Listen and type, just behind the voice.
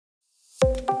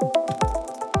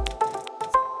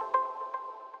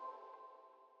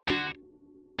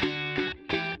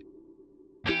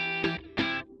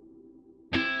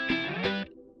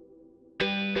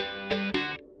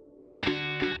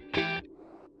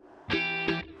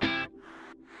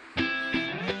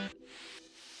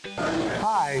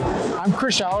I'm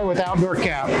Chris Aller with Outdoor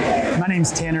Cap. My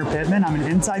name's Tanner Pittman. I'm an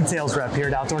inside sales rep here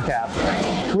at Outdoor Cap.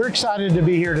 We're excited to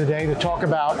be here today to talk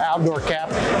about Outdoor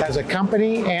Cap as a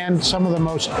company and some of the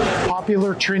most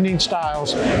popular trending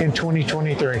styles in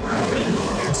 2023.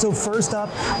 So first up,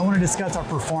 I want to discuss our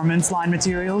performance line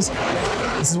materials.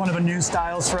 This is one of the new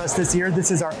styles for us this year.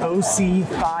 This is our OC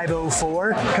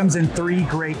 504. Comes in 3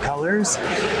 great colors.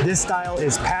 This style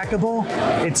is packable,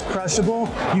 it's crushable,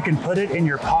 you can put it in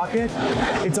your pocket.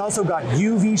 It's also got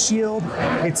UV shield,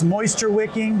 it's moisture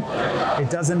wicking, it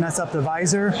doesn't mess up the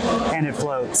visor, and it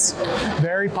floats.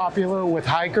 Very popular with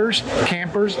hikers,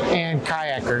 campers, and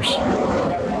kayakers.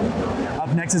 Up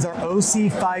next is our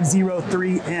OC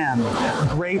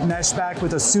 503M. Great mesh back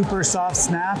with a super soft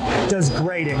snap. Does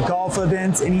great at golf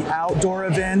events, any outdoor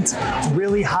event. It's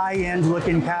really high-end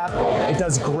looking cap. It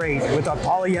does great with our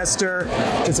polyester.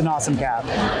 It's an awesome cap.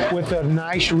 With a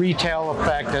nice retail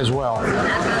effect as well.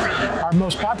 Our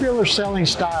most popular selling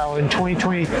style in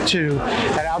 2022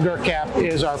 at Outdoor Cap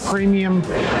is our premium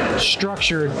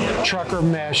structured trucker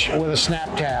mesh with a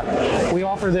snap tab. We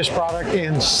offer this product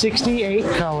in 68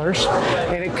 colors,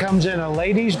 and it comes in a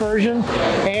ladies version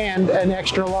and an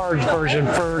extra large version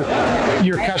for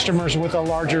your customers with a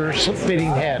larger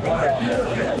fitting head.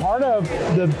 Part of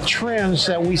the trends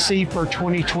that we see for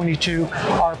 2022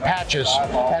 are patches.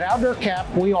 At Outdoor Cap,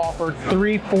 we offer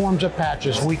 3 forms of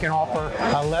patches. We can offer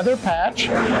a leather patch,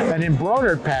 an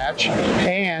embroidered patch,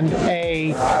 and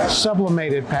a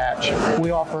sublimated patch.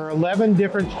 We offer 11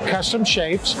 different custom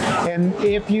shapes, and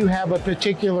if you have a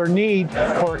particular need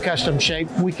for a custom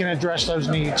shape, we can address those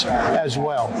needs as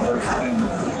well.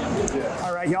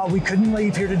 All right, y'all, we couldn't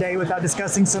leave here today without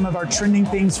discussing some of our trending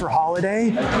themes for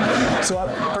holiday. So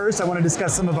up first, I want to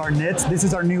discuss some of our knits. This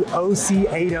is our new OC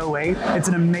 808. It's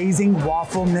an amazing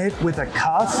waffle knit with a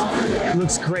cuff. It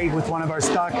looks great with one of our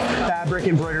stock fabric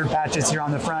embroidered patches here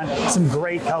on the front. Some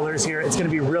great colors here. It's going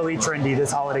to be really trendy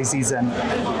this holiday season.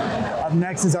 Up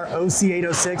next is our OC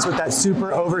 806 with that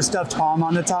super overstuffed palm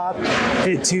on the top.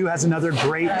 It too has another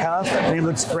great cuff, and it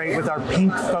looks great with our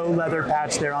pink faux leather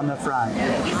patch there on the front.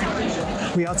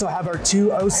 We also have our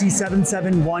 2 OC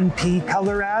 771P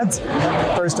color ads.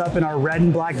 First up in our red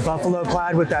and black buffalo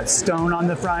plaid with that stone on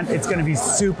the front. It's going to be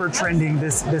super trending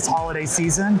this holiday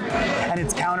season. And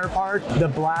its counterpart, the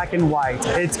black and white.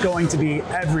 It's going to be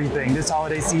everything this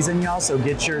holiday season, y'all, so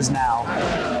get yours now.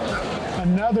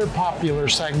 Another popular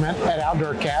segment at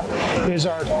Outdoor Cap is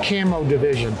our camo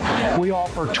division. We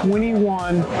offer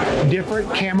 21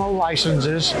 different camo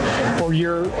licenses for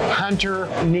your hunter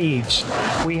needs.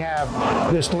 We have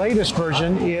this latest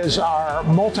version is our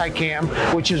multicam,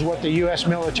 which is what the U.S.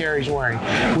 military is wearing.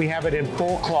 We have it in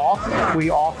full cloth.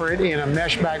 We offer it in a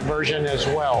mesh back version as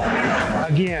well.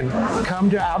 Again,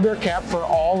 come to Outdoor Cap for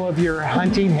all of your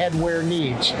hunting headwear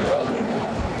needs.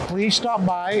 Please stop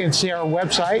by and see our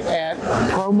website at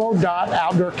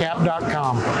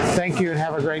promo.outdoorcap.com. Thank you and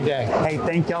have a great day. Hey,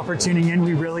 thank y'all for tuning in.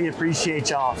 We really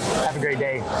appreciate y'all. Have a great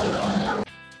day.